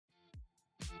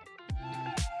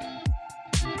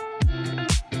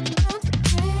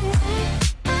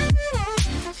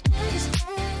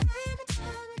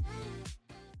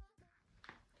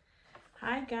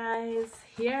guys,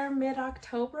 here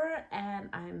mid-October, and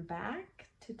I'm back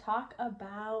to talk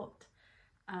about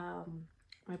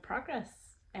my progress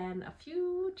and a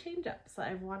few change-ups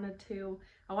I want to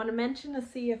mention to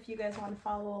see if you guys want to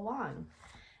follow along.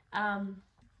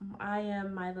 I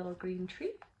am My Little Green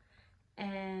Tree,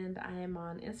 and I am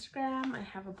on Instagram. I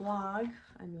have a blog.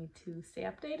 I need to stay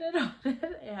updated on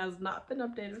it. It has not been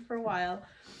updated for a while,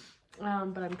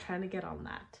 but I'm trying to get on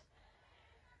that.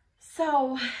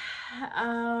 So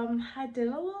I did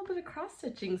a little bit of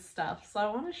cross-stitching stuff, so I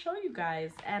want to show you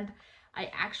guys, and I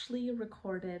actually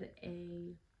recorded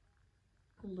a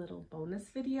little bonus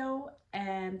video,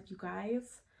 and you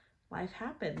guys, life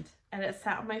happened and it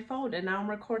sat on my phone, and now I'm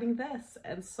recording this,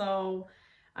 and so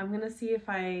I'm gonna see if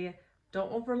I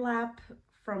don't overlap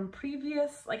from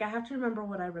previous, like I have to remember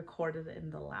what I recorded in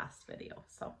the last video,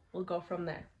 so we'll go from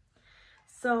there.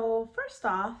 So first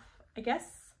off, I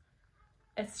guess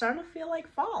it's starting to feel like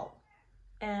fall,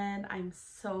 and I'm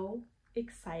so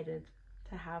excited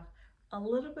to have a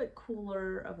little bit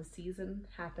cooler of a season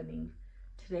happening.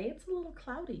 Today it's a little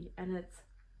cloudy and it's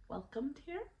welcomed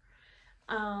here.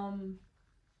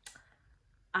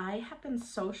 I have been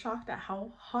so shocked at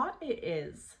how hot it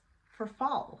is for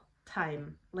fall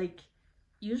time. Like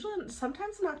usually,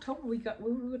 sometimes in October we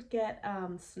would get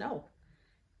snow,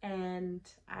 and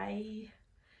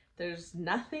there's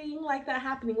nothing like that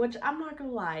happening, which I'm not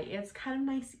gonna lie, it's kind of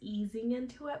nice easing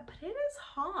into it, but it is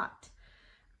hot.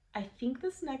 I think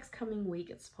this next coming week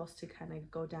it's supposed to kind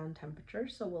of go down temperature,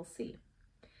 so we'll see.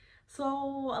 So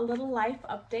a little life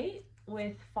update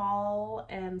with fall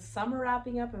and summer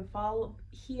wrapping up and fall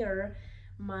here.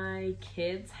 My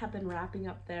kids have been wrapping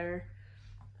up their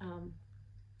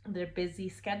busy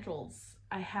schedules.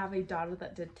 I have a daughter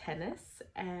that did tennis,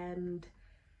 and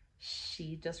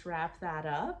she just wrapped that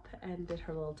up and did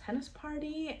her little tennis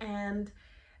party, and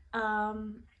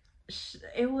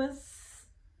it was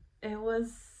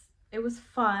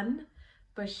fun,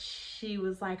 but she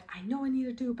was like, I know I need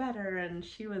to do better, and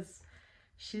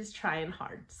she's trying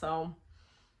hard. So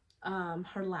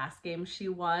her last game she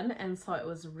won, and so it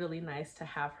was really nice to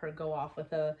have her go off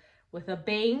with a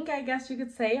bang, I guess you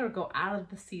could say, or go out of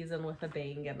the season with a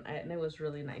bang, and it was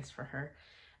really nice for her.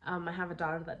 I have a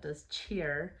daughter that does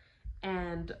cheer,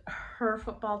 and her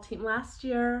football team this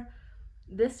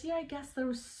year I guess there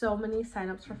was so many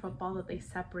signups for football that they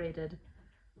separated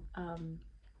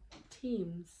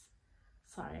teams.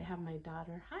 Sorry, I have my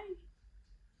daughter. Hi,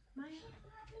 Maya.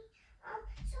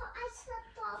 So I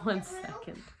slept off. 1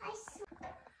 second.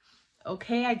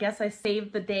 Okay, I guess I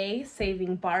saved the day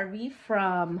saving Barbie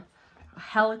from a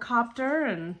helicopter,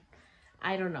 and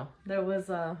I don't know, there was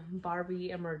a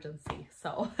Barbie emergency,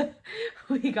 so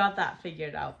we got that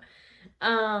figured out.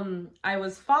 I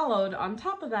was followed on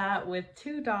top of that with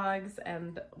 2 dogs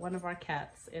and one of our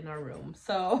cats in our room,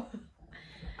 so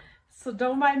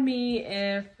don't mind me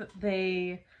if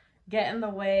they get in the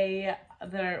way.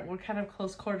 We're kind of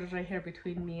close quarters right here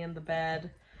between me and the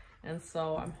bed, and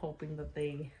so I'm hoping that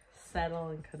they settle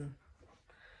and can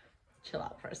chill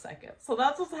out for a second. So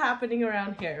that's what's happening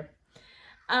around here.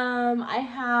 I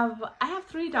have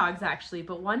 3 dogs actually,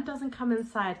 but one doesn't come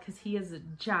inside because he is a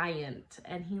giant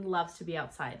and he loves to be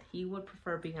outside. He would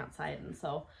prefer being outside, and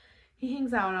so he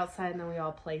hangs out outside, and then we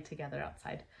all play together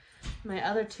outside. My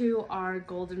other 2 are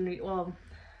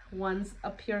one's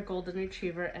a pure golden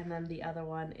retriever, and then the other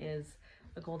one is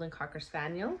a golden cocker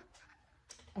spaniel.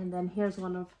 And then here's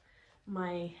one of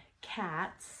my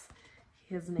cats.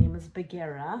 His name is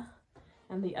Bagheera,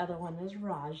 and the other one is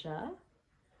Raja,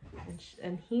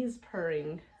 and he's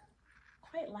purring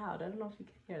quite loud. I don't know if you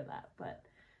can hear that, but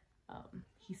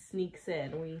he sneaks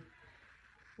in.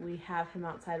 We have him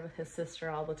outside with his sister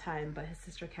all the time, but his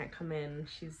sister can't come in.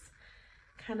 She's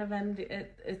kind of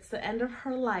it's the end of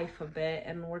her life a bit,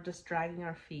 and we're just dragging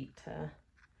our feet to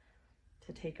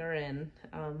take her in.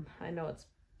 I know it's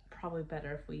probably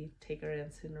better if we take her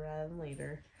in sooner rather than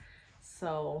later.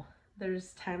 So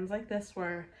there's times like this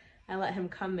where I let him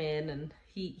come in, and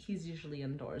he's usually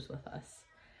indoors with us.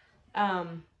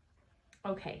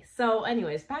 Okay, so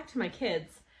anyways, back to my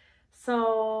kids.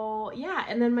 So yeah,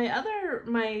 and then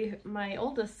my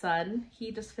oldest son,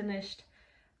 he just finished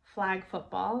flag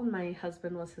football. My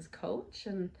husband was his coach,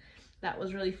 and that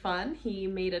was really fun. He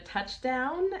made a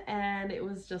touchdown, and it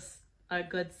was just a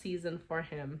good season for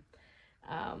him.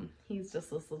 He's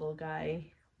just this little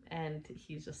guy, and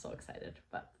he's just so excited.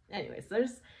 But anyways,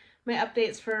 there's my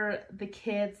updates for the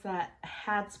kids that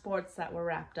had sports that were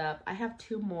wrapped up. I have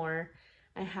 2 more.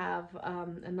 I have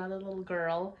another little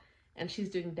girl, and she's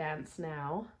doing dance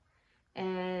now,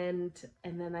 and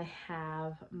then I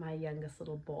have my youngest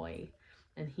little boy.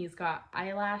 and he's got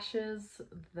eyelashes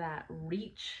that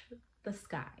reach the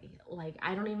sky. Like,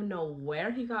 I don't even know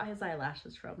where he got his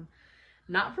eyelashes from.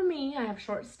 Not from me, I have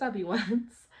short stubby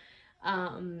ones.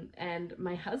 And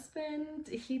my husband,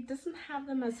 he doesn't have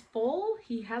them as full.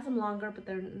 He has them longer, but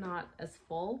they're not as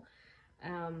full.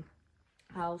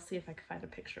 I'll see if I can find a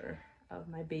picture of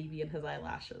my baby and his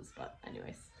eyelashes, but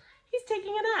anyways, he's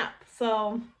taking a nap.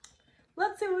 So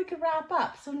let's see what we can wrap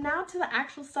up. So now to the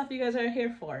actual stuff you guys are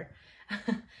here for.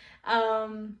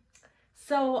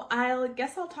 So I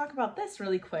guess I'll talk about this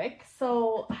really quick.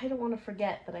 So I don't want to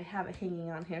forget that I have it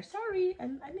hanging on here. Sorry,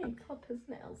 and I didn't clip his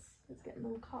nails. He's getting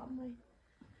them caught in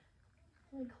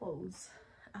my clothes.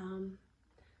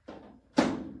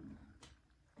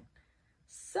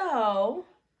 So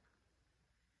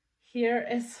here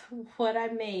is what I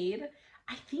made.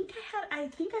 I think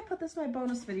I put this in my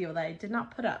bonus video that I did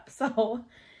not put up. So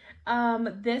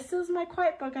this is my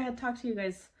quiet book I had talked to you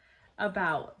guys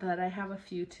about, that I have a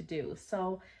few to do.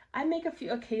 So I make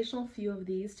occasional few of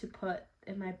these to put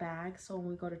in my bag. So when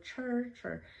we go to church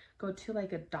or go to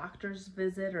like a doctor's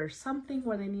visit or something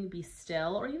where they need to be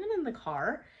still, or even in the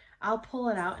car, I'll pull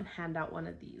it out and hand out one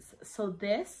of these. So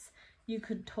this, you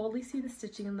could totally see the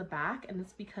stitching in the back, and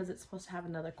it's because it's supposed to have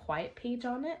another quiet page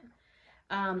on it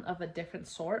of a different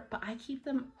sort, but I keep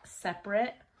them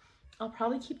separate. I'll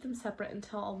probably keep them separate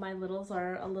until all my littles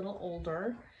are a little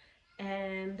older,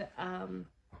 and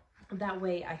that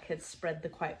way I could spread the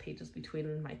quiet pages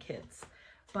between my kids.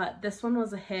 But this one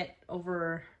was a hit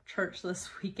over church this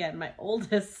weekend. My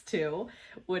oldest two,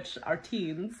 which are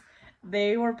teens,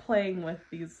 they were playing with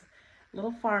these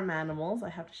little farm animals. I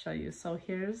have to show you. So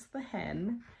here's the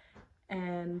hen,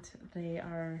 and they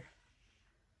are,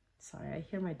 sorry, I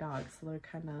hear my dogs, so they're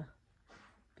kind of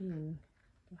being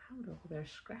loud over there,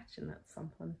 scratching at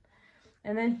something.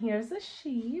 And then here's the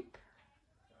sheep.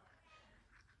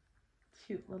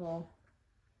 Cute little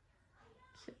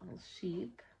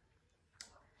sheep.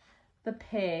 The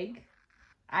pig,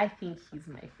 I think he's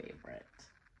my favorite.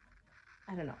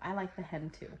 I don't know, I like the hen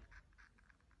too.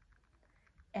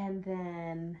 And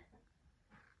then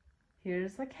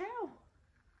here's the cow.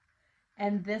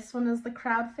 And this one is the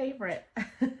crowd favorite.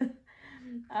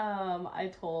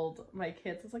 I told my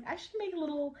kids, I was like, I should make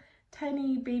little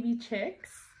tiny baby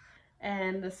chicks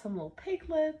and some little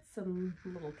piglets and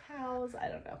little cows. I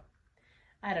don't know.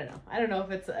 I don't know if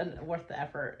it's worth the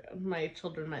effort. My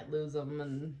children might lose them,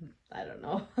 and I don't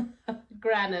know.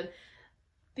 Granted,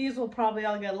 these will probably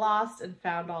all get lost and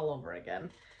found all over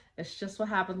again. It's just what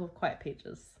happens with quiet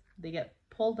pages. They get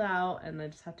pulled out, and I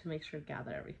just have to make sure to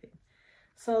gather everything.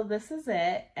 So this is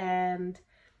it, and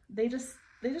they just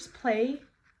play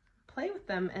with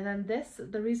them. And then this,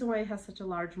 the reason why it has such a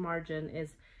large margin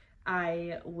is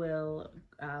I will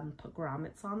put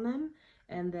grommets on them,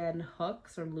 and then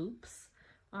hooks or loops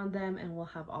on them, and we'll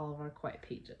have all of our quiet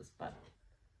pages. But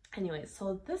anyway,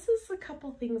 so this is a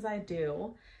couple things I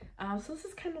do. So this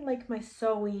is kind of like my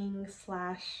sewing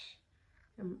slash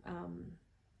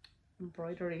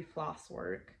embroidery floss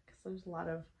work, because there's a lot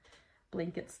of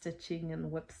blanket stitching and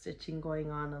whip stitching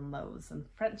going on in those, and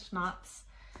French knots,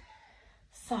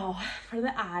 so for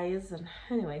the eyes. And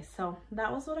anyway, so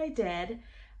that was what I did.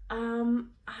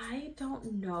 I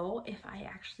don't know if I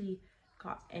actually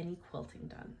got any quilting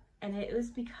done, and it was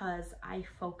because I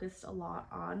focused a lot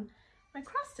on my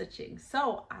cross stitching.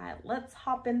 So let's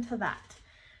hop into that.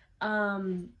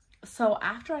 So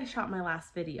after I shot my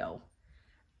last video,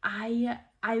 I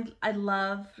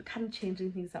love kind of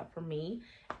changing things up for me,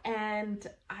 and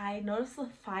I noticed the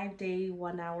 5-day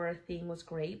 1 hour thing was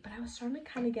great, but I was starting to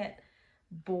kind of get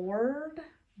bored,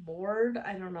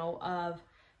 I don't know, of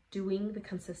doing the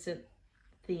consistent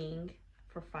thing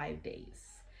for 5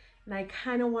 days. And I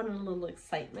kind of wanted a little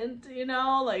excitement, you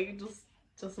know, like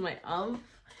just my but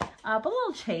a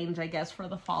little change, I guess, for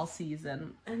the fall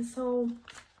season. And so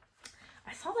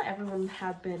I saw that everyone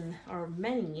had been, or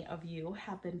many of you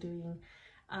have been doing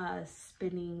a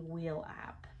spinning wheel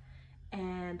app.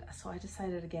 And so I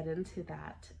decided to get into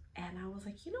that. And I was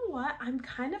like, you know what? I'm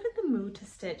kind of in the mood to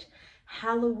stitch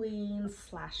Halloween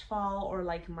 / fall, or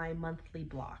like my monthly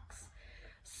blocks.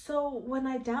 So when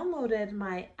I downloaded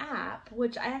my app,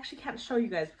 which I actually can't show you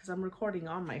guys because I'm recording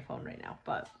on my phone right now,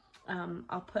 but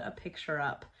I'll put a picture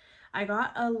up. I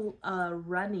got a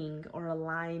running or a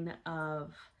line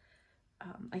of,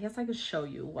 I guess I could show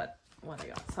you what I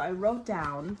got. So I wrote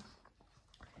down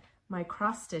my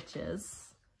cross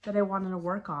stitches that I wanted to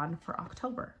work on for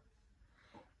October.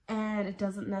 And it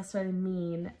doesn't necessarily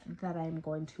mean that I'm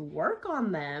going to work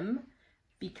on them,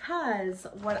 because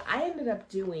what I ended up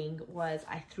doing was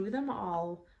I threw them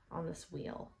all on this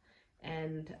wheel,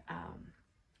 and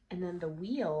And then the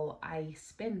wheel I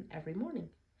spin every morning.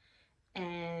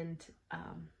 And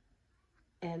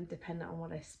depending on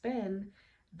what I spin,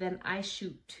 then I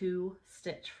shoot 2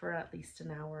 stitch for at least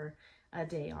an hour a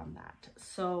day on that.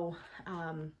 So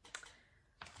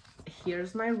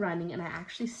here's my running, and I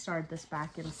actually started this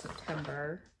back in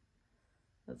September.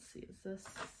 Let's see, is this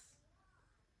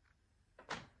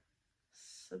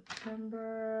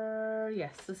September?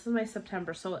 Yes, this is my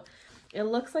September. So it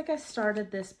looks like I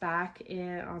started this back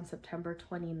on September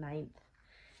 29th.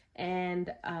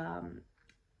 And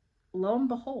lo and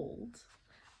behold,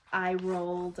 I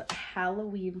rolled a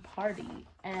Halloween party,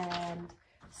 and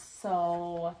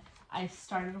so I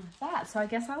started with that. So I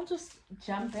guess I'll just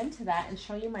jump into that and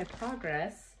show you my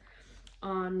progress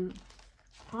on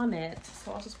it.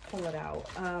 So I'll just pull it out.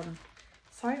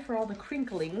 Sorry for all the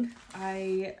crinkling.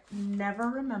 I never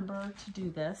remember to do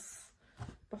this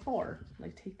before,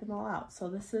 like take them all out. So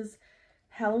this is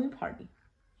Halloween party,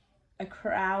 a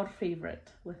crowd favorite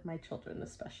with my children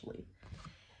especially.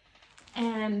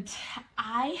 And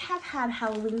I have had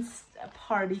Halloween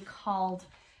party called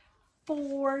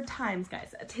 4 times,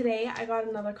 guys. Today I got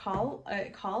another call,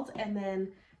 called, and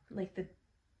then like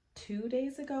 2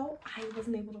 days ago, I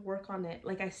wasn't able to work on it.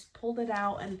 Like I pulled it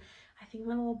out, and I think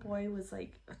my little boy was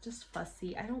like just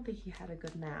fussy. I don't think he had a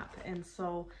good nap. And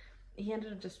so he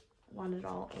ended up just wanting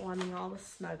all the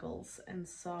snuggles. And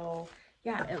so,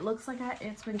 yeah, it looks like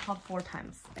it's been called 4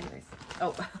 times. Anyways,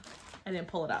 oh, I didn't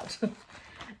pull it out.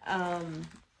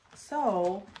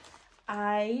 So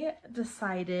I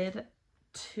decided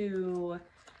to,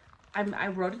 I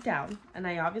wrote it down, and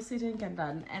I obviously didn't get it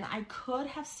done, and I could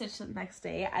have stitched it the next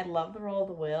day. I love the roll of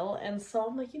the wheel, and so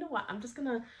I'm like, you know what, I'm just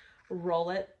gonna roll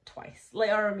it twice,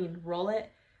 roll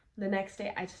it the next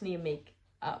day. I just need to make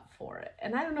up for it.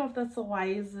 And I don't know if that's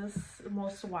the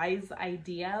most wise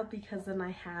idea, because then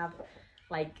I have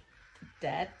like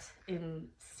debt in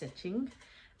stitching,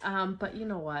 but you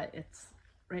know what,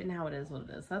 right now it is what it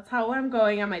is. That's how I'm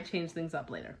going. I might change things up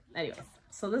later. Anyways,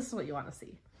 so this is what you want to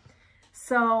see.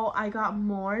 So I got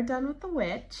more done with the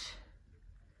witch,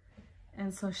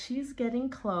 and so she's getting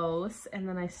close, and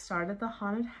then I started the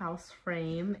haunted house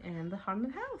frame and the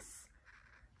haunted house.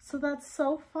 So that's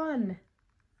so fun.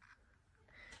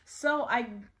 So I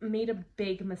made a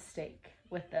big mistake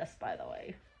with this, by the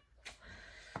way.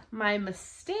 My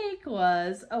mistake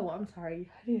was, oh, I'm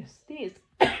sorry, I need to sneeze.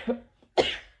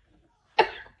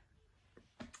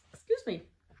 Excuse me.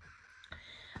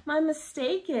 My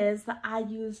mistake is that I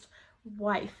used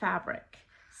white fabric.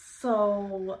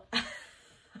 So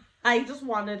I just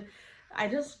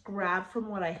grabbed from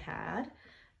what I had,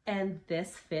 and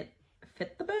this fit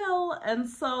the bill. And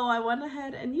so I went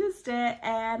ahead and used it,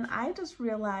 and I just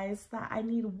realized that I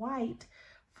need white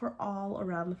for all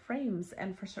around the frames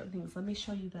and for certain things. Let me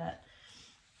show you that,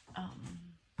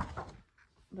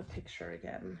 the picture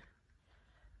again.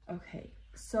 Okay,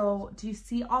 so do you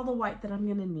see all the white that I'm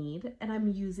gonna need? And I'm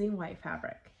using white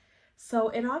fabric. So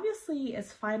it obviously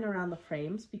is fine around the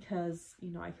frames, because,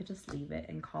 you know, I could just leave it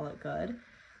and call it good,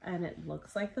 and it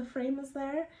looks like the frame is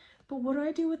there. But what do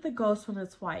I do with the ghost when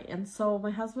it's white? And so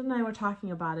my husband and I were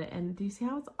talking about it, and do you see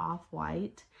how it's off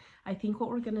white? I think what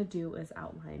we're gonna do is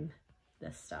outline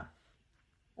this stuff,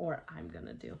 or I'm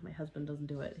gonna do. My husband doesn't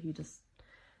do it. He just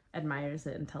admires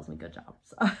it and tells me good job.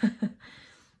 So,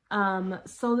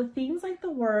 so the things like the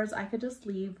words, I could just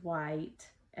leave white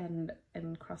and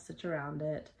cross stitch around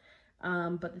it.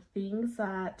 But the things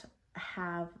that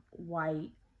have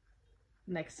white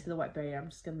next to the white barrier, I'm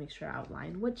just gonna make sure I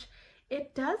outline, which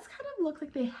it does kind of look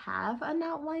like they have an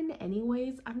outline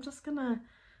anyways. I'm just gonna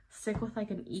stick with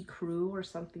like an ecru or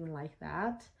something like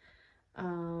that.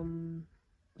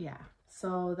 Yeah,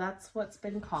 so that's what's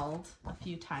been called a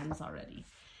few times already.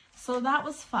 So that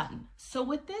was fun. So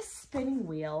with this spinning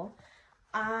wheel,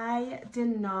 I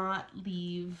did not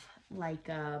leave like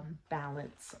a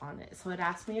balance on it. So it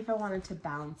asked me if I wanted to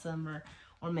balance them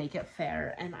or make it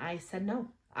fair, and I said no.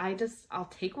 I'll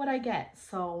take what I get.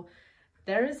 So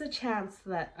there is a chance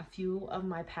that a few of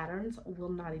my patterns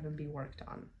will not even be worked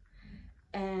on.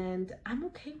 And I'm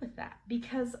okay with that,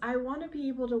 because I want to be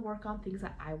able to work on things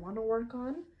that I want to work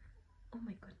on. Oh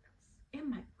my goodness, it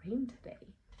might rain today.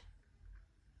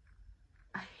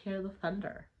 I hear the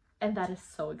thunder, and that is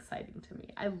so exciting to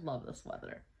me. I love this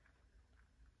weather.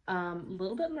 A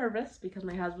little bit nervous because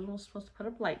my husband was supposed to put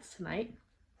up lights tonight,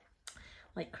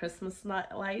 like Christmas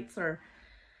lights, or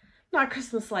not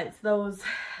Christmas lights, those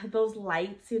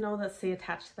lights, you know, that say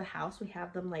attached to the house. We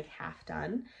have them like half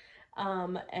done,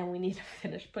 and we need to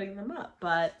finish putting them up.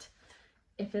 But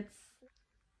if it's,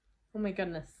 oh my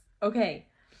goodness, okay,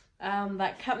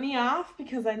 that cut me off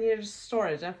because I needed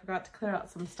storage. I forgot to clear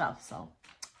out some stuff, so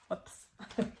Whoops.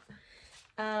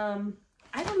 I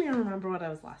don't even remember what I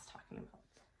was last talking about.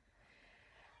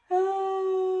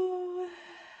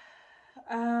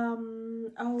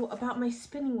 Oh, about my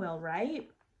spinning wheel, right?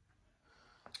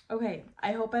 Okay,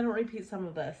 I hope I don't repeat some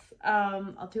of this.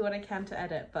 I'll do what I can to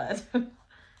edit, but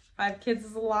 5 kids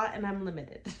is a lot and I'm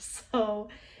limited. So,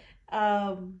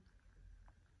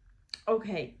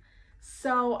 okay.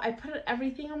 So I put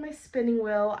everything on my spinning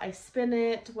wheel. I spin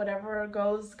it, whatever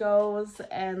goes, goes.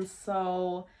 And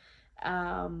so,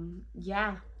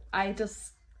 yeah, I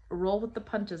just roll with the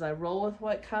punches. I roll with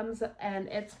what comes, and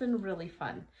it's been really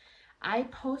fun. I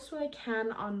post what I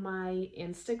can on my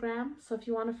Instagram, so if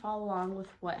you want to follow along with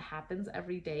what happens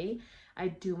every day, I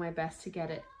do my best to get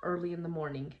it early in the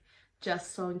morning,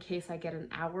 just so in case I get an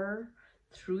hour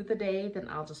through the day, then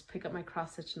I'll just pick up my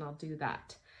cross stitch and I'll do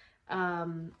that.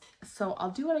 So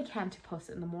I'll do what I can to post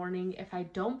it in the morning. If I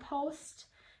don't post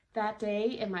that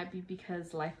day, it might be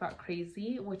because life got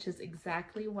crazy, which is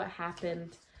exactly what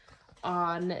happened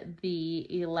on the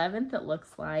 11th. It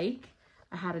looks like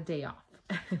I had a day off.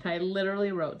 And I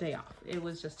literally wrote day off. It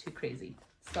was just too crazy.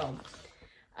 So,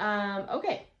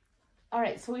 okay. All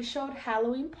right. So we showed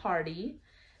Halloween Party.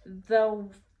 The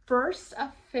first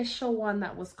official one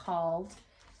that was called,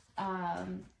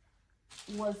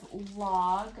 was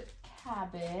Log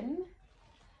Cabin.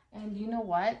 And you know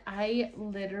what? I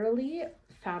literally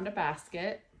found a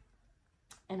basket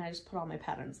and I just put all my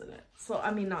patterns in it. So,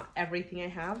 I mean, not everything I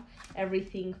have,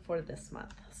 everything for this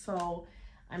month. So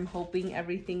I'm hoping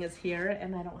everything is here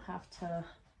and I don't have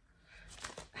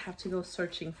to go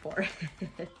searching for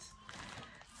it.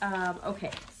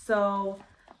 Okay, so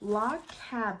Log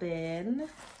Cabin.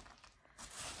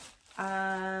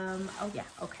 Oh yeah,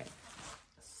 okay.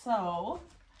 So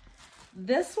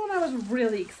this one I was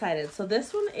really excited. So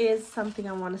this one is something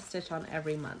I want to stitch on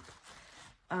every month.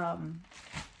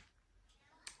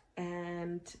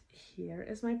 And here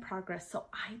is my progress. So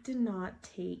I did not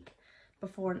take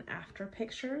before and after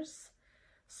pictures,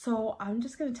 so I'm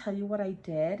just going to tell you what I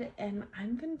did, and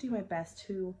I'm going to do my best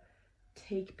to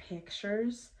take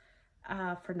pictures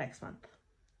for next month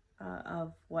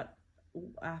of what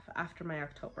after my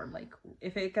October. Like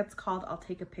if it gets called, I'll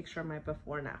take a picture of my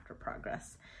before and after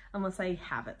progress, unless I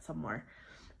have it somewhere.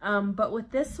 But with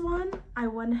this one, I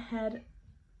went ahead,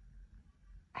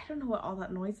 I don't know what all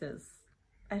that noise is.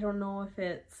 I don't know if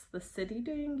it's the city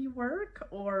doing work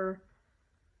or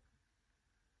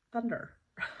thunder.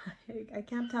 I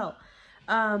can't tell.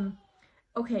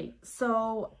 Okay,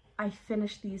 so I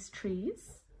finished these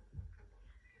trees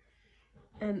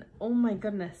and oh my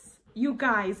goodness, you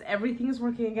guys, everything is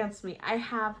working against me. I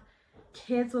have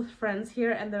kids with friends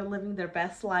here and they're living their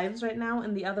best lives right now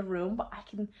in the other room, but I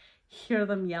can hear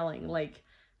them yelling, like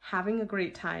having a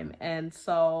great time. And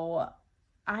so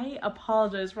I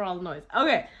apologize for all the noise.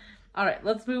 Okay, all right,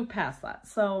 let's move past that.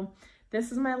 So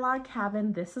this is my log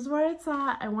cabin. This is where it's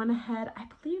at. I went ahead, I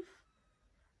believe,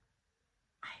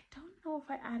 I don't know if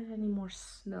I added any more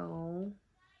snow.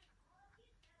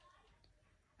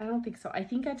 I don't think so. I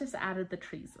think I just added the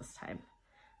trees this time.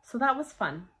 So that was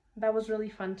fun. That was really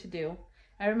fun to do.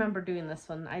 I remember doing this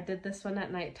one. I did this one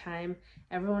at nighttime.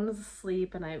 Everyone was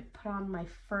asleep and I put on my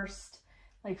first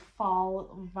like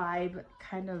fall vibe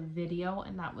kind of video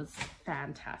and that was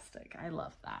fantastic. I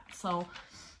love that. So,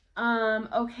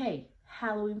 okay.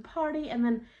 Halloween Party, and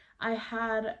then I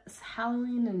had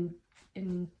Halloween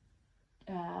in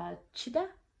Chida,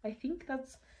 I think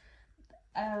that's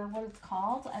what it's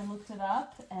called. I looked it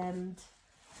up and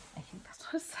I think that's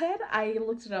what it said. I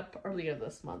looked it up earlier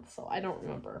this month, so I don't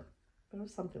remember, but it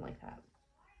was something like that.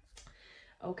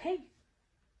 Okay,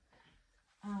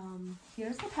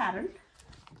 here's the pattern.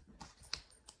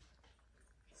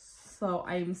 So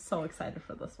I'm so excited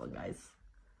for this one, guys.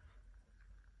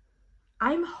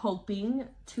 I'm hoping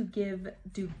to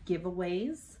do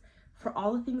giveaways for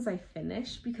all the things I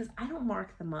finish because I don't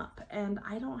mark them up and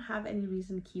I don't have any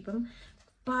reason to keep them.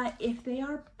 But if they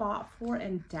are bought for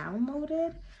and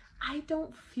downloaded, I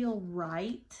don't feel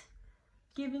right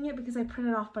giving it because I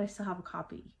printed off but I still have a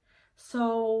copy.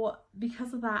 So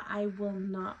because of that, I will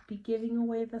not be giving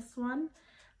away this one.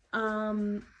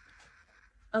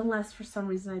 Unless for some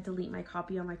reason I delete my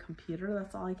copy on my computer.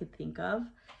 That's all I could think of.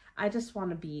 I just want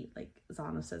to be like as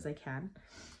honest as I can.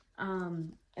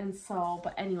 And so,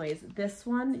 but anyways, this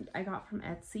one I got from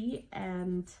Etsy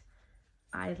and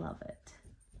I love it.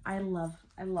 I love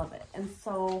it. And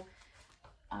so,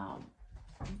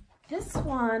 this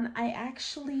one, I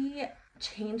actually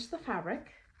changed the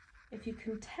fabric. If you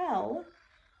can tell,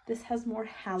 this has more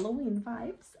Halloween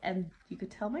vibes and you could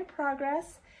tell my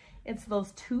progress. It's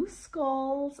those 2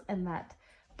 skulls and that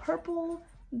purple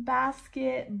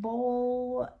basket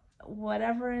bowl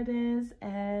whatever it is,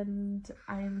 and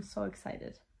I'm so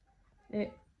excited.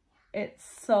 It's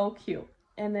so cute.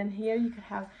 And then here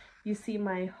you see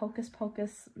my Hocus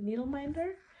Pocus needle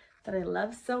minder that I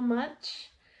love so much.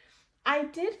 I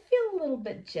did feel a little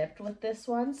bit gypped with this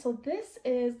one. So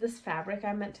this fabric,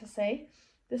 I meant to say.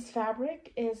 This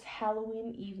fabric is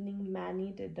Halloween Evening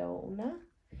Mani de Donna.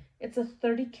 It's a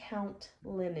 30 count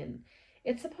linen.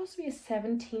 It's supposed to be a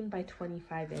 17 by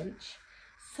 25 inch.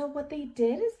 So what they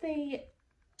did is they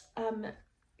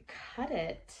cut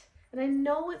it. And I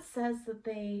know it says that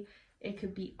it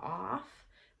could be off,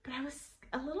 but I was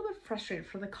a little bit frustrated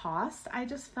for the cost. I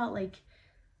just felt like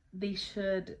they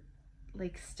should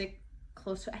like stick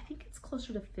close to, I think it's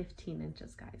closer to 15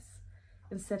 inches, guys,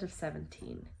 instead of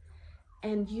 17.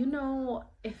 And you know,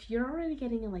 if you're already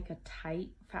getting like a tight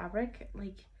fabric,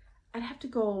 like I'd have to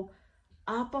go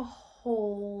up a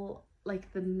whole,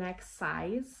 like the next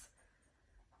size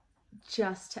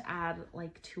just to add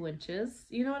like 2 inches,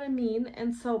 you know what I mean?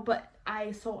 And so,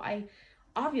 I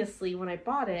obviously when I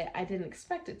bought it, I didn't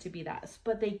expect it to be that,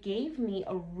 but they gave me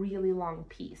a really long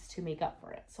piece to make up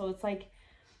for it. So it's like,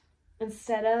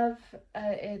 instead of,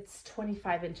 it's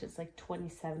 25 inches, like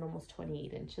 27, almost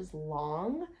 28 inches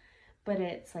long, but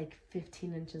it's like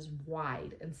 15 inches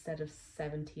wide instead of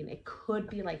 17. It could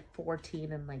be like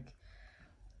 14 and like,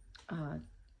 I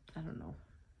don't know,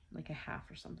 like a half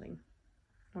or something,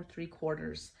 or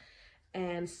 3/4.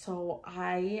 And so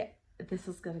this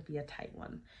is going to be a tight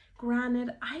one.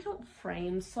 Granted, I don't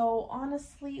frame, so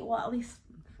honestly, well, at least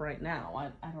for right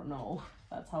now, I don't know if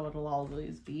that's how it'll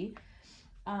always be.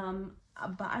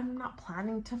 But I'm not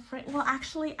planning to frame. Well,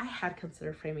 actually, I had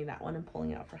considered framing that one and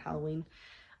pulling it out for Halloween.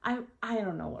 I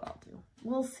don't know what I'll do.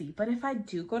 We'll see. But if I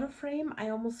do go to frame, I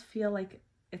almost feel like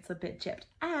it's a bit gypped.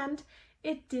 And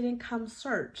it didn't come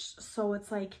serged. So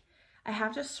it's like I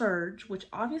have to serge, which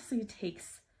obviously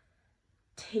takes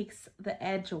the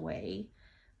edge away.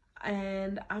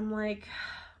 And I'm like,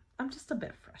 I'm just a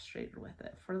bit frustrated with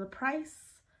it. For the price,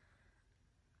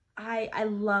 I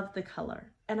love the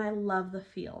color and I love the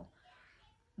feel.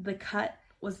 The cut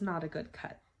was not a good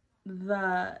cut.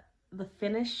 The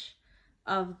finish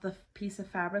of the piece of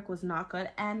fabric was not good.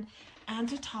 And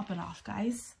to top it off,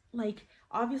 guys, like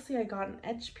obviously I got an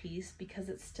edge piece because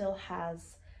it still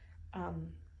has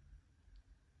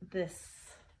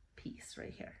this piece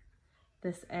right here,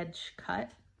 this edge cut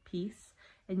piece,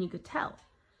 and you could tell.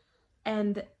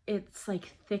 And it's like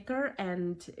thicker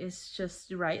and it's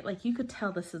just right. Like you could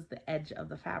tell this is the edge of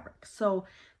the fabric. So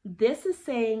this is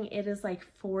saying it is like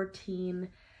 14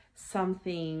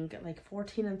 something, like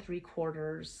 14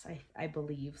 3/4, I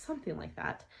believe, something like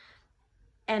that.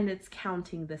 And it's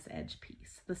counting this edge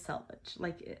piece, the selvage,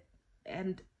 like it,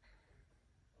 and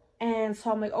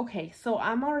so I'm like, okay, so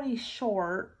I'm already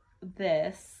short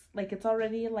this, like it's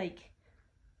already like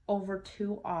over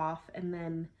 2 off, and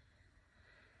then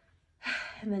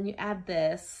you add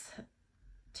this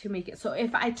to make it, so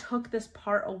if I took this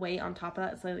part away on top of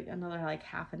that, it's like another like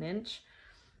 1/2 inch.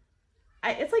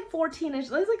 It's like 14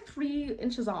 inches, it's like 3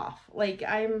 inches off. Like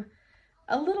I'm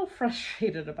a little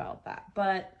frustrated about that,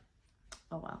 but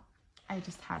oh well, I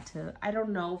just had to. I don't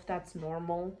know if that's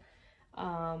normal.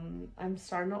 I'm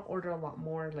starting to order a lot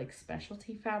more like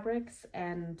specialty fabrics,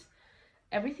 and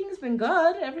everything's been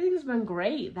good. Everything's been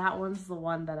great. That one's the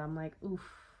one that I'm like, oof,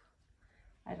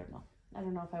 I don't know. I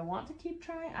don't know if I want to keep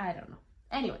trying. I don't know.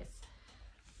 Anyways,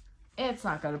 it's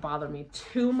not going to bother me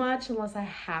too much unless I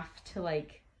have to,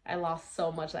 like, I lost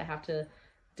so much that I have to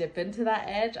dip into that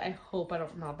edge. I hope I'm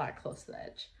not that close to the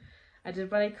edge. I did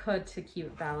what I could to keep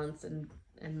it balanced and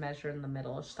measure in the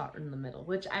middle, or start in the middle,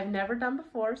 which I've never done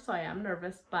before, so I am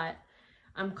nervous, but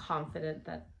I'm confident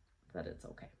that it's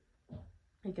okay.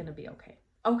 It's gonna be okay.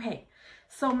 Okay,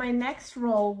 so my next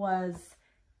roll was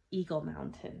Eagle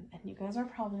Mountain, and you guys are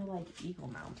probably like, Eagle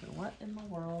Mountain, what in the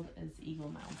world is Eagle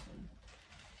Mountain?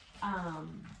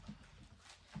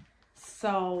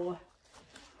 So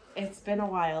it's been a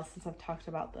while since I've talked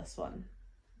about this one,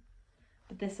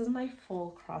 but this is my full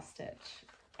cross stitch,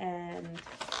 and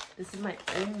this is my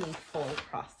only full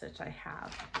cross stitch I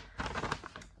have,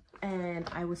 and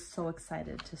I was so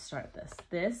excited to start this.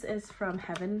 This is from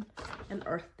Heaven and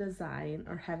Earth Design,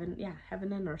 or Heaven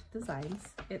and Earth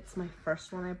Designs. It's my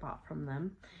first one I bought from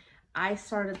them. I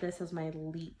started this as my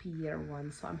leap year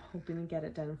one, so I'm hoping to get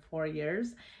it done in 4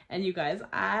 years. And you guys,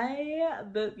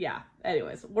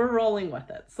 anyways, we're rolling with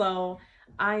it. So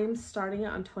I'm starting it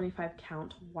on 25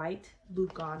 count white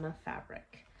Lugana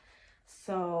fabric.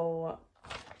 So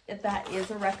that is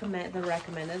the recommended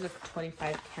of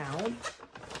 25 count.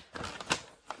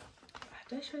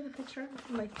 Did I show you the picture?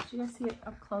 Like, did you guys see it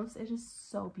up close? It is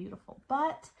so beautiful.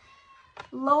 But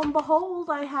lo and behold,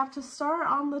 I have to start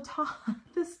on the top,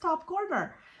 this top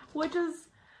corner, which is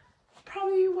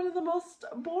probably one of the most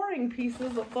boring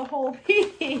pieces of the whole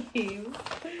piece.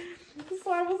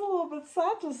 So I was a little bit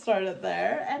sad to start it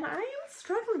there, and I am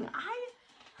struggling.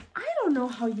 I don't know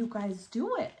how you guys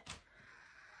do it,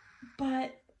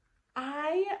 but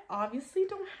I obviously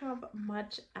don't have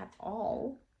much at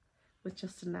all with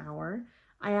just an hour.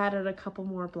 I added a couple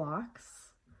more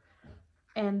blocks,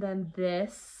 and then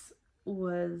this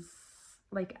was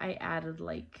like, I added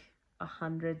like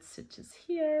 100 stitches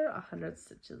here, 100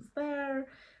 stitches there.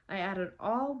 I added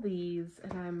all these,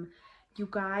 and you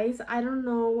guys, I don't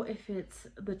know if it's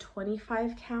the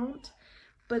 25 count,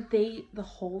 but the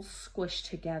holes squish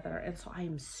together, and so I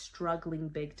am struggling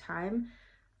big time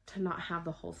to not have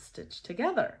the whole stitch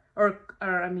together, or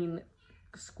I mean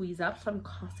squeeze up. So I'm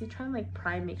constantly trying to like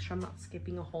pry, make sure I'm not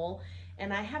skipping a hole,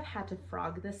 and I have had to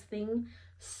frog this thing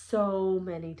so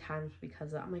many times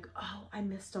because I'm like, oh, I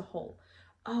missed a hole,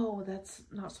 oh, that's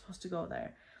not supposed to go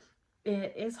there.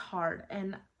 It is hard,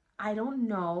 and I don't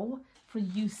know, for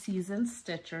you seasoned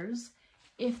stitchers,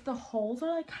 if the holes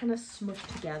are like kind of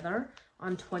smushed together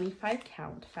on 25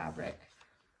 count fabric,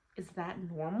 is that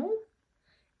normal?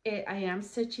 I am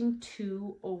stitching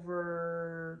 2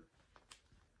 over,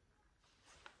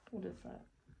 what is that?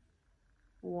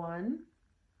 1.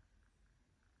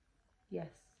 Yes,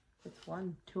 it's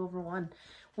 1, 2 over 1,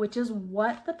 which is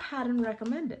what the pattern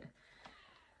recommended.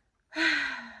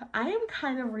 I am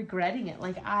kind of regretting it.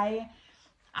 Like, I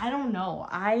don't know.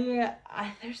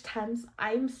 There's times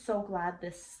I'm so glad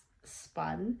this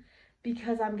spun,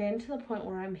 because I'm getting to the point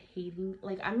where I'm hating,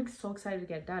 like, I'm so excited to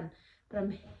get it done, but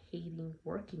I'm hating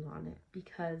working on it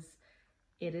because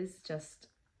it is just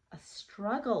a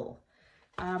struggle.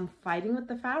 Fighting with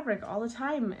the fabric all the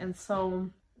time. And so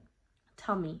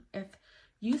tell me, if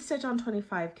you stitch on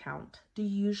 25 count, do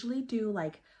you usually do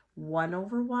like 1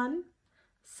 over 1?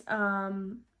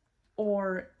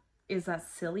 Or is that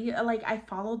silly? Like, I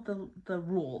followed the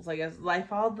rules, I guess. I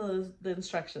followed the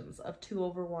instructions of 2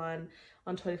 over 1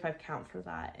 on 25 count for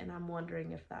that, and I'm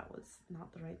wondering if that was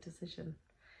not the right decision.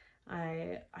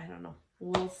 I don't know.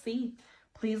 We'll see.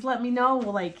 Please let me know,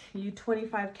 like, you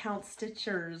 25 count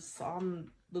stitchers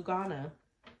on Lugana,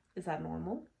 is that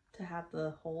normal to have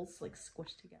the holes like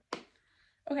squished together?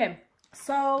 Okay,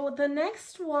 so the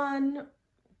next one,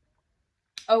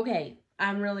 okay,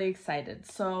 I'm really excited.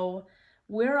 So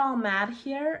We're All Mad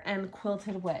here and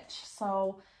Quilted Witch.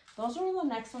 So those are the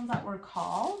next ones that were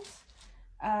called.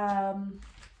 I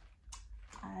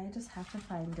just have to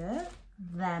find it.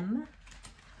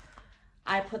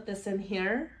 I put this in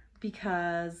here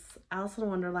because Alice in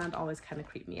Wonderland always kind of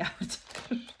creeped me out.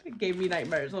 It gave me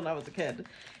nightmares when I was a kid.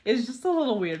 It's just a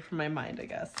little weird for my mind, I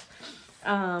guess.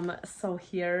 So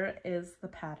here is the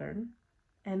pattern,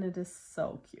 and it is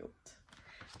so cute.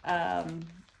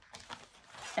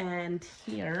 And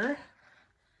here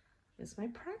is my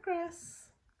progress.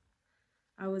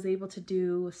 I was able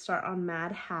to start on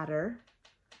Mad Hatter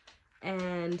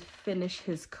and finish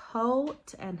his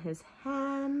coat and his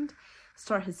hand,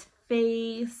 start his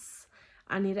face.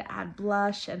 I need to add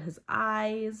blush and his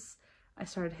eyes. I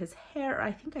started his hair.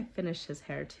 I think I finished his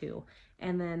hair too.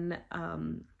 And then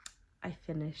I'm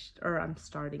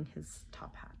starting his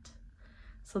top hat.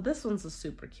 So this one's a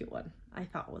super cute one. I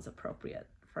thought was appropriate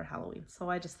for Halloween. So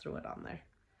I just threw it on there.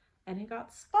 And it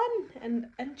got spun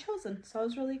and chosen. So I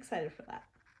was really excited for that.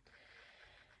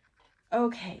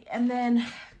 Okay, and then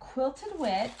Quilted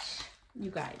Witch,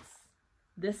 you guys.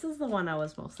 This is the one I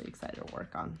was mostly excited to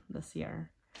work on this year.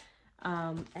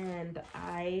 And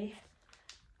I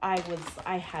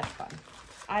had fun.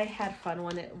 I had fun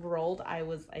when it rolled. I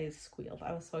squealed.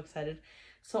 I was so excited.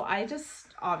 So I just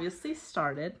obviously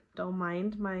started. Don't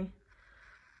mind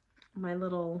my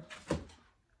little,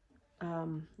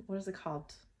 what is it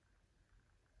called?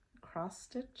 Cross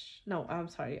stitch? No, I'm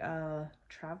sorry.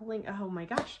 Traveling. Oh my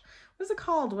gosh. What is it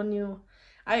called when you,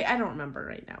 I don't remember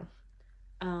right now.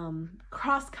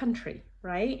 Cross country,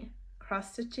 right?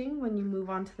 Cross stitching when you move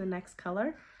on to the next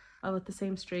color with the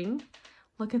same string.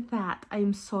 Look at that.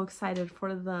 I'm so excited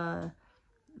for the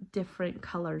different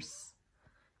colors.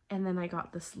 And then I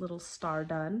got this little star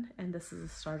done, and this is the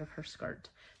start of her skirt.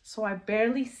 So I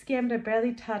barely skimmed, I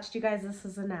barely touched. You guys, this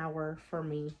is an hour for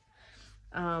me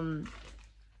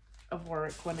of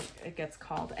work when it gets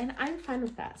called. And I'm fine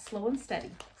with that. Slow and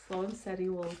steady. Slow and steady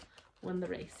will win the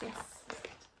race. Yes.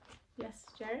 Yes,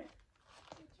 Jared?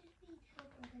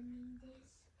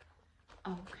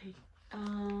 Okay.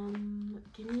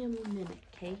 Give me a minute,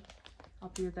 okay? I'll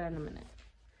be there in a minute.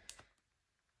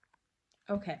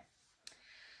 Okay.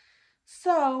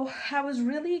 So I was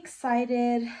really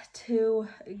excited to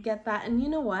get that. And you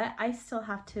know what? I still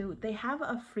have to, they have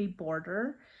a free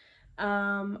border.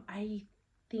 I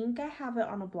think I have it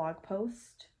on a blog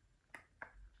post. I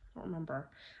don't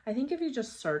remember. I think if you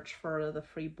just search for the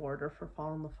free border for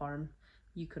Fall on the Farm,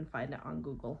 you can find it on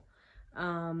Google.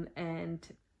 And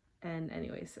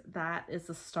anyways, that is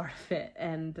the start of it.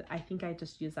 And I think I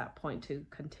just use that point to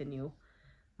continue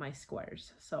my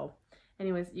squares. So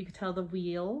anyways, you can tell the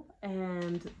wheel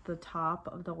and the top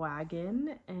of the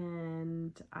wagon,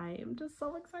 and I am just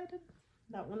so excited.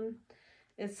 That one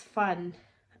is fun.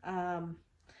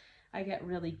 I get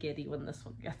really giddy when this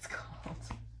one gets called.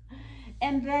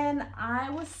 And then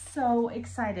I was so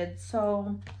excited.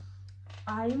 So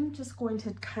I'm just going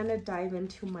to kind of dive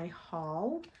into my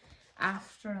haul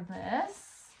after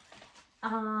this.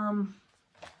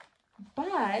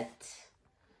 But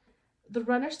the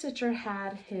runner stitcher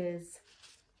had his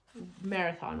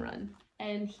marathon run,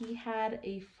 and he had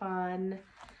a fun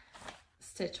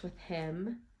stitch with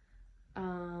him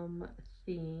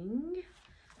thing.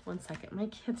 One second, my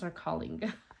kids are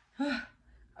calling.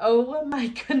 Oh my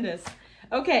goodness.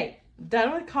 Okay,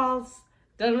 done with calls,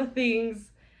 done with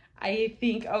things. I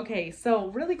think, okay, so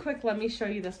really quick, let me show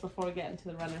you this before we get into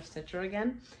the runner stitcher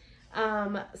again.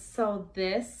 So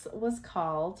this was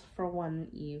called For One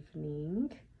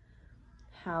Evening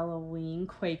Halloween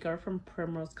Quaker from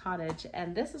Primrose Cottage,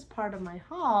 and this is part of my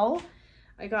haul.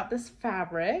 I got this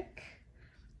fabric,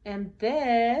 and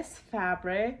this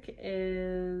fabric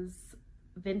is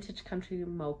Vintage Country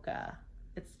Mocha.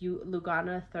 It's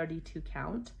Lugana 32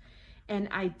 count, and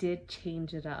I did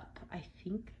change it up. I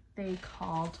think they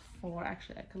called for,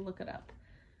 actually I could look it up.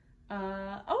 Oh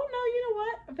no, you know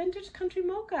what? Vintage Country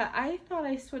Mocha. I thought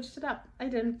I switched it up. I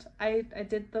didn't. I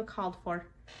did the called for.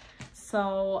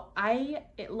 So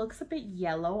it looks a bit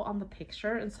yellow on the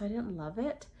picture, and so I didn't love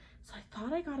it. So I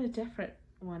thought I got a different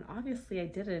one. Obviously I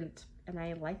didn't, and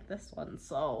I like this one,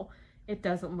 so it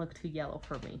doesn't look too yellow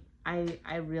for me.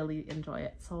 I really enjoy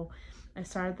it. So I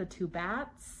started the 2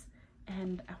 bats,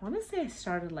 and I want to say I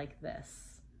started like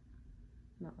this,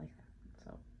 not like that.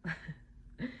 So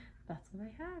that's what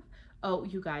I have. Oh,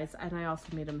 you guys, and I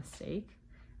also made a mistake.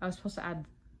 I was supposed to add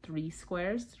 3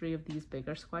 squares, 3 of these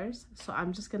bigger squares. So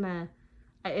I'm just gonna,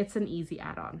 it's an easy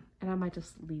add-on, and I might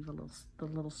just leave the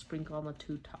little sprinkle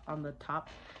on the top.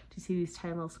 Do you see these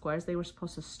tiny little squares? They were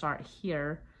supposed to start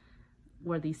here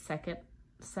where the second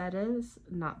set is,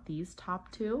 not these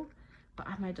top 2, but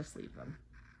I might just leave them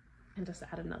and just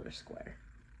add another square.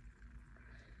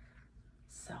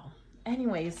 So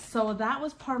anyways, so that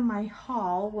was part of my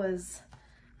haul, was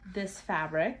this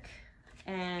fabric,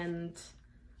 and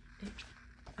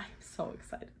I'm so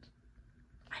excited.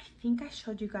 I think I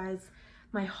showed you guys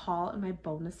my haul in my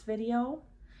bonus video,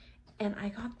 and I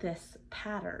got this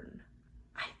pattern.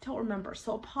 I don't remember,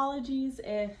 so apologies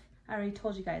if I already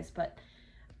told you guys, but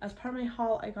as part of my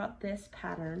haul, I got this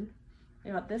pattern. I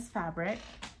got this fabric.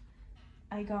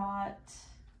 I got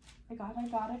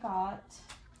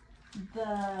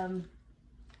the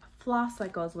floss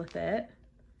that goes with it.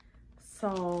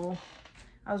 So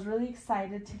I was really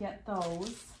excited to get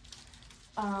those.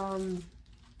 And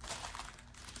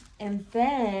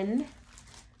then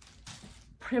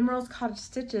Primrose Cottage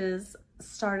Stitches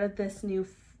started this new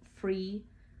free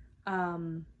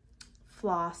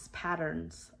floss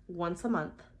patterns once a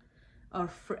month, a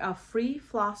free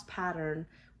floss pattern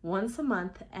once a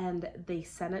month, and they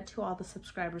send it to all the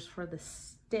subscribers for the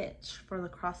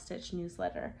cross stitch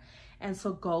newsletter. And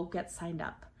so go get signed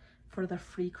up for the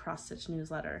free cross stitch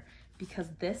newsletter, because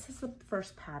this is the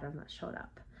first pattern that showed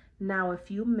up. Now if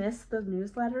you miss the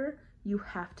newsletter, you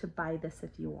have to buy this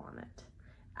if you want it.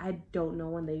 I don't know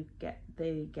when they get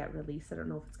released. I don't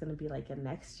know if it's going to be like a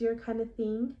next year kind of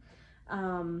thing,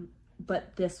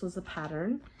 but this was a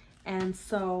pattern. And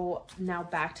so now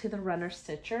back to the runner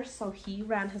stitcher. So he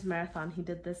ran his marathon. He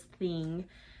did this thing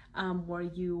where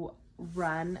you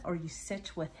run or you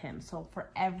stitch with him. So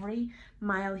for every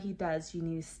mile he does, you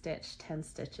need to stitch 10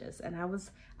 stitches. And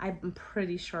I'm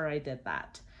pretty sure I did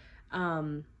that.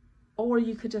 Or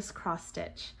you could just cross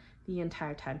stitch the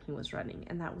entire time he was running.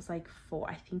 And that was like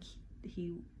I think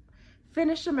he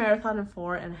finished a marathon in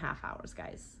 4.5 hours,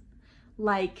 guys.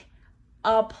 Like,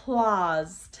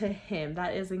 applause to him.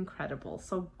 That is incredible.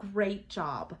 So great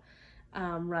job,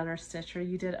 runner stitcher.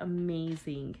 You did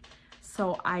amazing.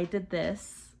 So I did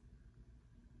this.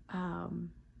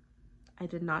 I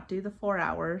did not do the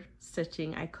 4-hour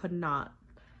stitching. I could not.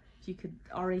 You could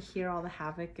already hear all the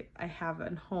havoc I have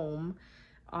at home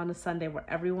on a Sunday where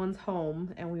everyone's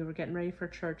home and we were getting ready for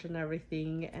church and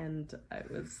everything, and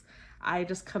I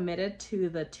just committed to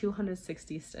the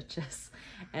 260 stitches,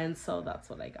 and so that's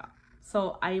what I got.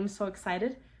 So I am so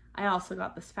excited. I also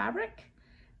got this fabric,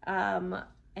 and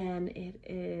it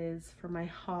is for my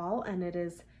haul, and it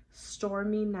is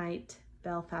Stormy Night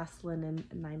Belfast Linen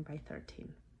 9x13.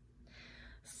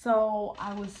 So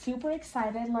I was super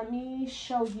excited. Let me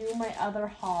show you my other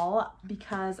haul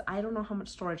because I don't know how much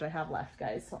storage I have left,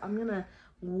 guys. So I'm gonna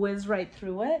whiz right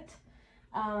through it,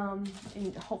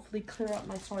 and hopefully clear up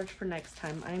my storage for next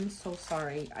time. I'm so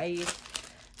sorry. I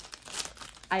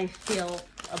feel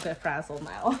a bit frazzled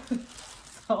now.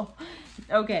 So,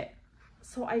 okay.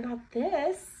 So I got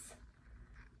this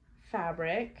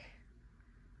fabric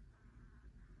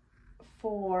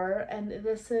and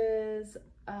this is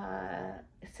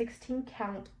 16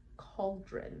 count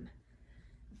cauldron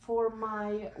for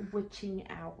my witching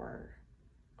hour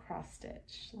cross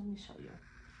stitch. Let me show you.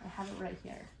 I have it right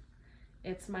here.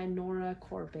 It's my Nora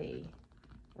Corbet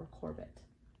or Corbett.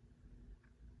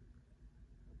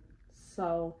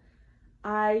 So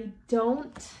I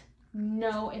don't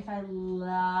know if I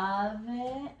love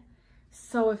it.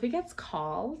 So if it gets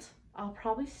called, I'll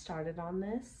probably start it on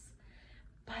this.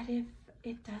 But if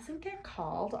it doesn't get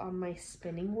called on my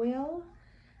spinning wheel,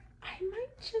 I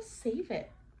might just save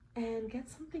it and get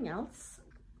something else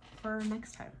for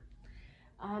next time.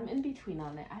 I'm in between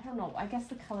on it. I don't know. I guess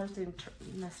the colors didn't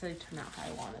necessarily turn out how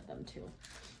I wanted them to.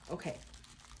 Okay,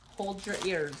 hold your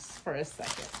ears for a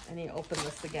second. I need to open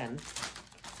this again.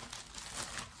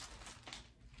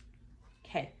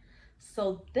 Okay,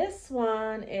 so this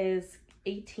one is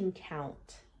 18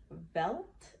 count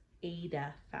Velt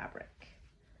Ada fabric.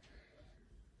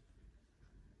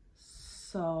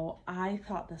 So I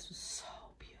thought this was so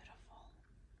beautiful.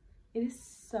 It is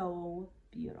so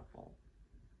beautiful.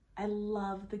 I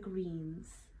love the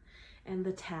greens and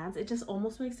the tans. It just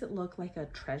almost makes it look like a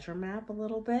treasure map a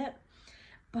little bit.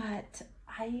 But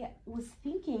I was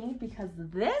thinking, because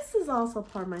this is also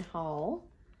part of my haul,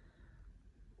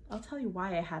 I'll tell you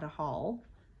why I had a haul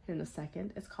in a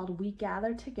second. It's called We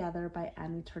Gather Together by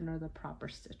Annie Turner, the Proper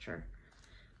Stitcher.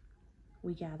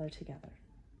 We Gather Together.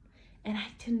 And I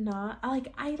did not, I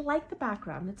like the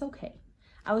background, it's okay.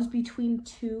 I was between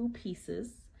two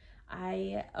pieces,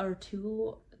 or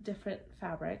two different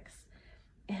fabrics,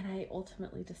 and I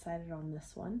ultimately decided on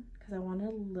this one because I wanted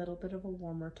a little bit of a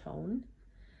warmer tone.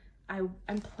 I'm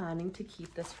planning to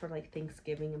keep this for like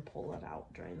Thanksgiving and pull it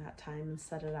out during that time and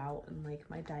set it out in like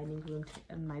my dining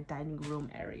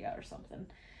room area or something.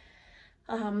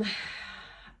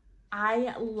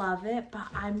 I love it, but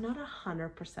I'm not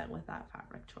 100% with that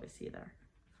fabric choice either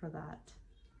for that.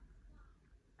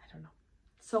 I don't know.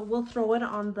 So we'll throw it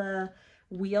on the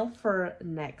wheel for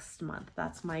next month.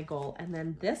 That's my goal. And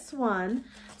then this one,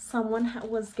 someone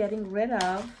was getting rid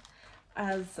of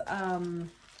as, I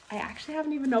actually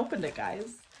haven't even opened it,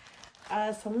 guys.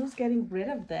 Someone was getting rid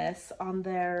of this on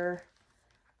their,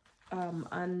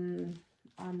 unleash,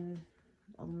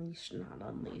 not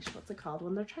unleash, what's it called?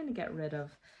 When they're trying to get rid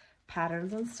of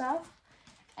patterns and stuff,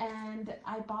 and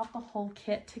I bought the whole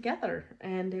kit together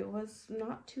and it was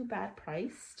not too bad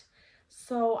priced.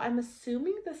 So I'm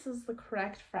assuming this is the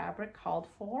correct fabric called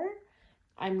for.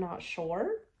 I'm not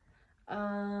sure.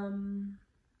 I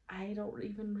don't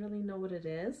even really know what it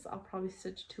is. I'll probably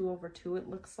stitch 2 over 2, it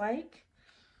looks like.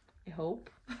 I hope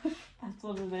that's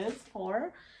what it is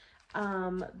for.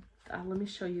 Let me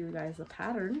show you guys the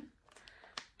pattern.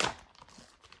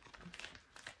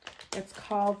 It's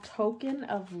called Token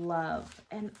of Love,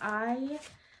 and I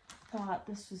thought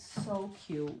this was so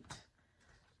cute.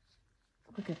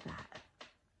 Look at that.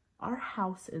 Our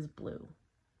house is blue.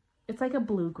 It's like a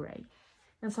blue-gray,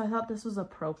 and so I thought this was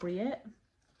appropriate.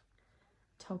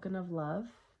 Token of Love.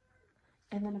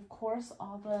 And then, of course,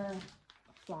 all the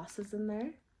floss is in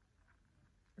there.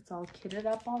 It's all kitted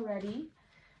up already,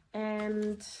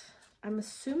 and I'm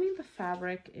assuming the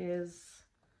fabric is...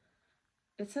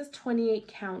 It says 28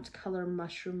 count color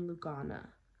Mushroom Lugana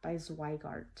by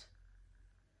Zweigart.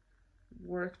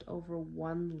 Worked over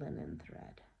 1 linen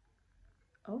thread.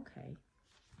 Okay.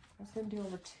 I was gonna do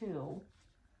over 2.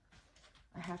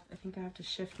 I think I have to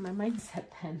shift my mindset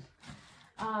then.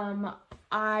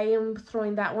 I am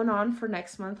throwing that one on for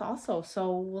next month also.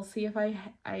 So we'll see if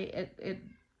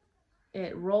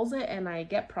it rolls it and I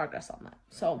get progress on that.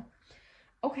 So,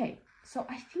 okay. So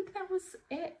I think that was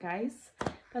it, guys.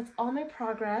 That's all my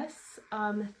progress.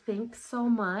 Thanks so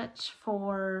much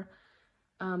for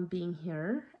being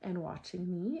here and watching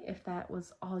me. If that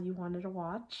was all you wanted to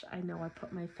watch, I know I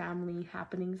put my family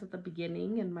happenings at the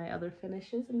beginning and my other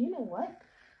finishes. And you know what?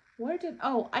 Where did,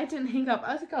 oh, I didn't hang up.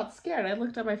 I got scared. I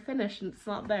looked at my finish and it's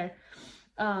not there.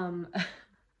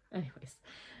 Anyways,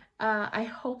 I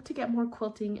hope to get more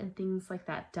quilting and things like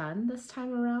that done this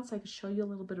time around so I can show you a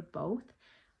little bit of both.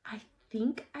 I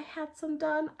think I had some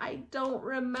done. I don't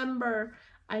remember.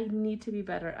 I need to be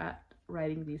better at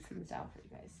writing these things down for you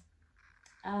guys.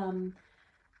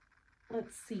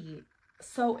 Let's see.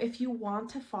 So if you want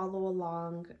to follow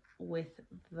along with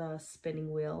the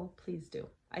spinning wheel, please do.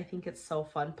 I think it's so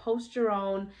fun. Post your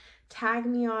own, tag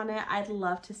me on it. I'd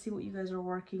love to see what you guys are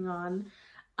working on.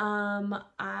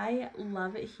 I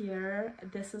love it here.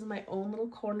 This is my own little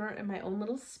corner and my own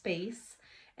little space,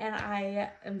 and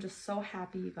I am just so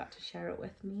happy you got to share it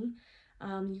with me.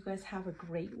 You guys have a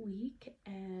great week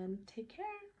and take care.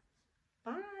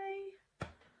 Bye.